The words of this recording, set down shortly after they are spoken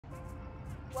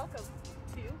Welcome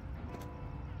to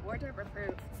Wardrobe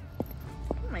Approved.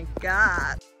 Oh my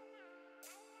god.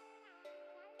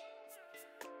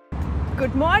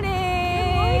 Good morning.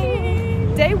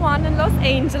 Day 1 in Los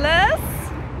Angeles.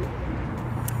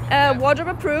 Wardrobe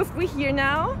approved. We're here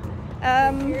now.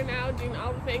 We're here now doing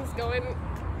all the things, going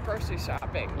grocery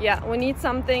shopping. Yeah, we need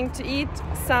something to eat,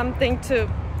 something to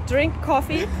drink,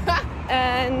 coffee,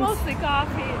 and mostly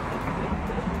coffee.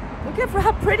 Look at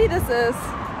how pretty this is.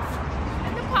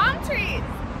 And the palm trees.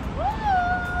 Woo!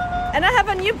 And I have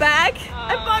a new bag.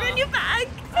 I bought a new bag.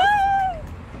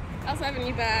 I also have a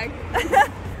new bag.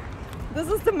 This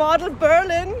is the model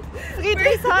Berlin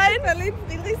Friedrichshain.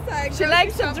 Friedrichshain. She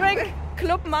likes to drink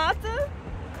Club Mate.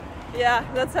 Yeah,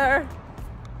 that's her.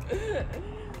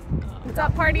 What's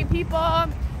up, party people?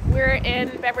 We're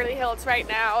in Beverly Hills right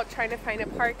now, trying to find a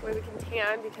park where we can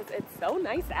tan because it's so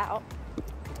nice out.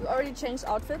 We already changed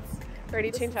outfits.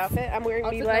 Already changed outfit. I'm wearing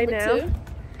Outfit Levi now. 2.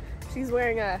 She's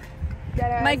wearing a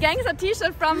deadass. My gangster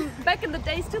t-shirt from back in the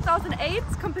days, 2008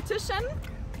 competition.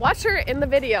 Watch her in the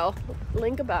video,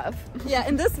 link above. Yeah,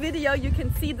 in this video you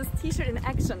can see this t-shirt in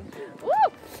action. Woo!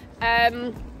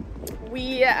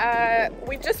 We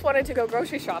just wanted to go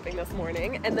grocery shopping this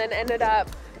morning and then ended up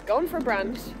going for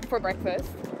brunch for breakfast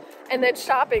and then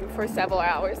shopping for several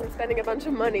hours and spending a bunch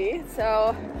of money.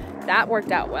 So that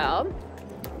worked out well.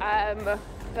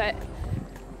 But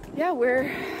yeah,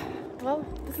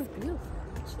 this is beautiful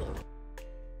actually.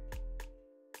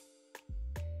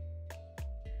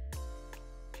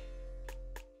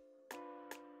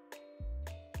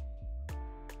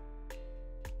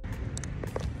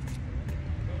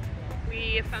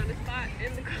 We found a spot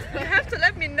in the car. You have to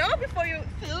let me know before you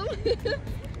film.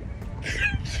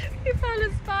 We found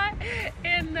a spot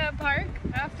in the park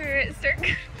after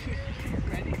circuit.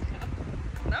 Ready?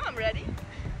 No, I'm ready.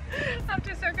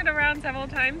 After circuit around several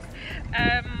times.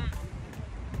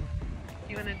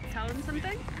 You want to tell them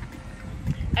something?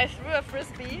 I threw a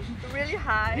frisbee really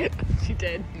high. She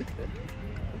did.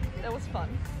 That was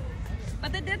fun.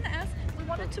 But they didn't ask. We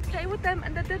wanted to play with them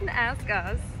and they didn't ask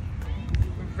us.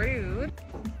 Rude.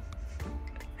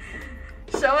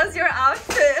 Show us your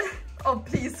outfit. Oh,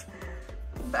 please.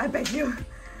 I beg you.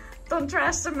 Don't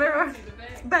trash the mirror.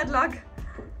 Bad luck.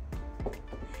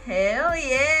 Hell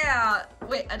yeah.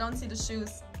 Wait, I don't see the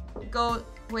shoes. Go,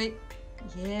 wait.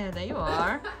 Yeah, there you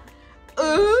are.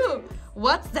 Ooh,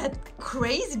 what's that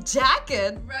crazy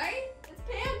jacket? Right? It's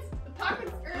pants. The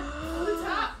pockets are on the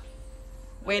top.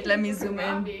 Wait, let me zoom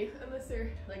in. Unless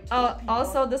they're like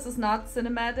Also, this is not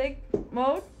cinematic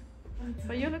mode.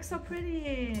 But you look so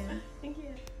pretty. Thank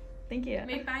you. Thank you.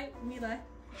 Made by Mila.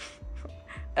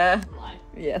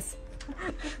 Yes.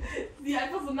 Sie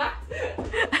einfach so nackt.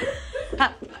 I'm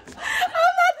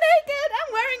not naked.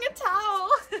 I'm wearing a towel.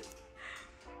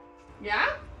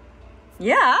 Yeah?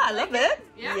 Yeah, I love it.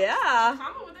 Yeah? Yeah.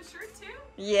 Combo with a shirt too?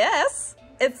 Yes.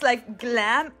 It's like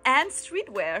glam and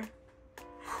streetwear.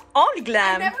 Only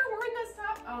glam. I've never worn this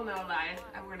top. Oh no, lie.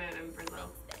 I've worn it in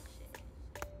Brazil.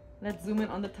 Let's zoom in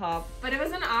on the top. But it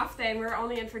was an off day and we were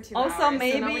only in for 2 Also, hours.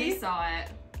 maybe- So nobody saw it.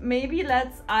 Maybe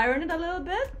let's iron it a little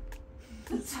bit.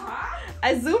 The top?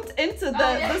 I zoomed into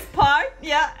this part.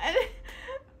 Yeah.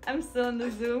 I'm still in the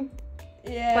zoom.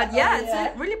 Yeah. But yeah,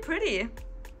 it's really pretty.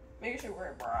 Maybe you should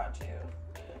wear a bra too.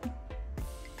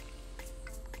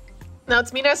 Now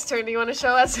it's Mina's turn. Do you want to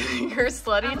show us your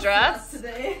slutty dress?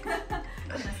 Today.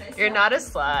 You're not a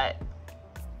slut.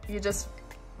 You just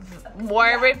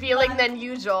more revealing than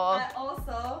usual.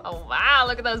 Also. Oh wow,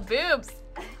 look at those boobs.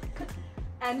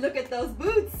 And look at those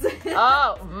boots.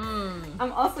 Oh,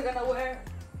 I'm also gonna wear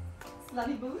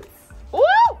slutty boots. Woo!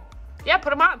 Yeah, put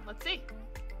them on. Let's see.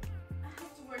 I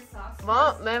have to wear socks.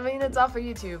 Well, I mean, it's all for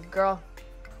YouTube, girl.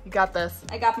 You got this.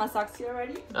 I got my socks here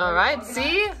already. All right,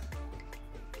 see?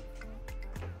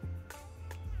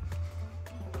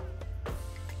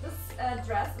 This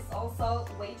dress is also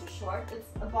way too short. It's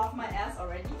above my ass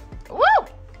already. Woo!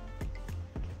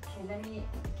 Okay, let me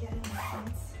get in my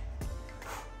pants.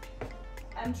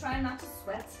 I'm trying not to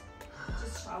sweat.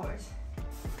 Just showered.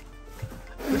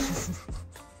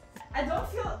 I don't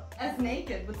feel as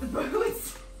naked with the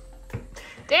boots.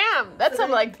 Damn, that's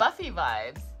some like Buffy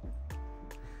vibes.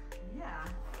 Yeah.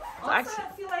 Also,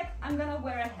 I feel like I'm gonna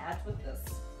wear a hat with this.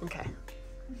 Okay.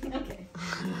 Okay.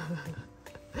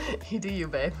 You do you,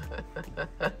 babe.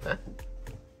 I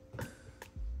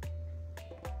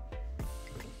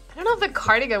don't know if the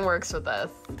cardigan works with this.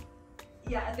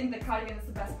 Yeah, I think the cardigan is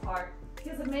the best part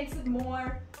because it makes it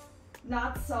more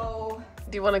not so.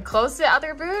 Do you want to close the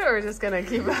other boot or just gonna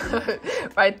keep it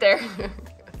right there? It's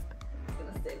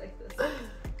gonna stay like this.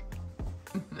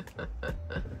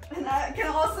 And I can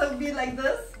also be like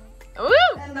this.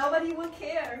 Woo! And nobody will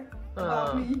care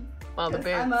about me. Well, the 'Cause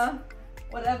boots. I'm a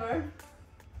whatever.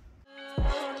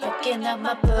 Looking at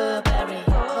my Burberry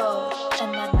coat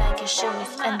and my Nike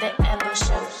shoes and the elbow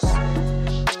shoes.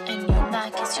 And your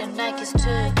Nikes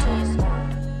too.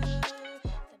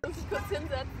 Kurz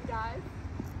hinsetzen, guys.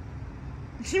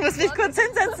 She muss mich kurz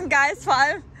hinsetzen, guys, vor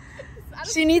allem.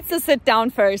 She needs to sit down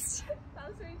first.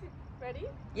 Ready?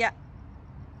 Yeah.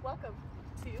 Welcome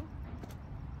to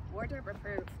Wardrobe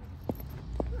Approved.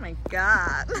 Oh my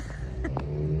god.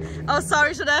 Oh,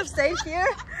 sorry, should I have stayed here?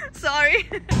 Sorry.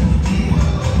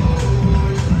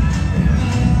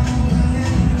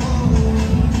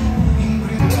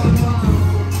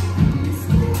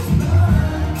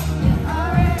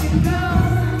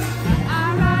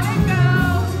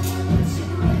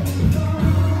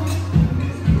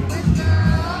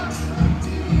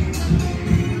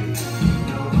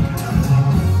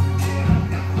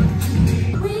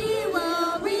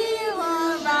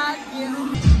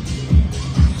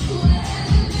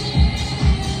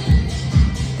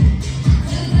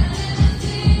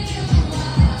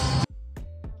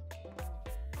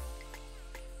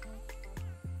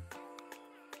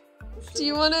 Do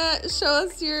you want to show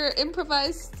us your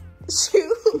improvised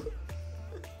shoe?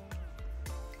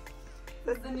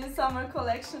 This is the new summer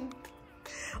collection.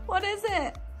 What is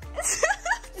it?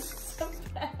 It's so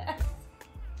bad.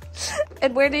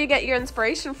 And where do you get your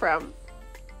inspiration from?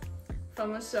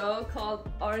 From a show called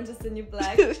Orange is the New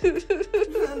Black. And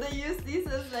they use these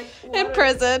as like water. In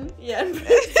prison. Yeah, in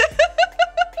prison.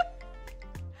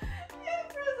 Yeah, in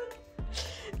prison.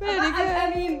 Really good.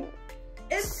 I mean,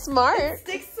 it's Smart. It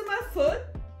sticks to my foot.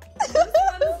 This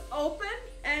one is open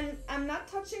and I'm not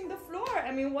touching the floor.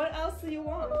 I mean, what else do you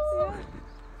want?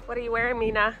 What are you wearing,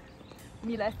 Mina?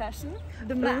 Mila Fashion.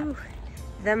 The map. Ooh,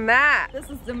 the map. This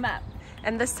is the map.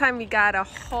 And this time we got a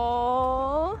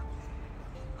whole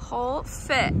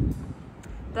fit.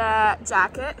 The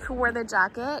jacket, who wore the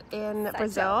jacket in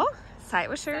Brazil? Sight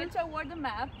was sure. Sancho wore the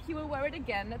map. He will wear it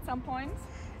again at some point.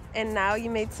 And now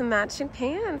you made some matching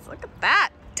pants. Look at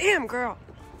that. Damn, girl.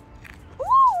 Woo!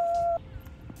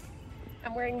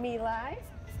 I'm wearing Mila.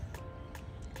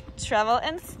 Travel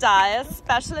and Style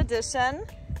Special Edition.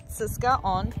 Siska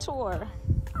on tour.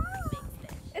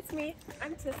 It's me.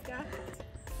 I'm Tiska.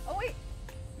 Oh wait,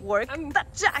 Work I'm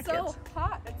that jacket. so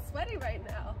hot and sweaty right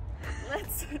now.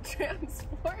 Let's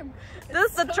transform. This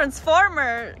is the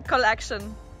Transformer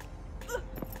collection.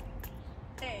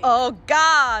 Hey. Oh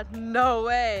god, no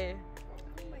way.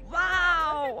 Oh my God,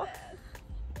 Wow. look at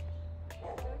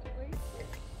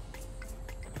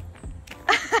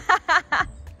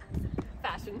this.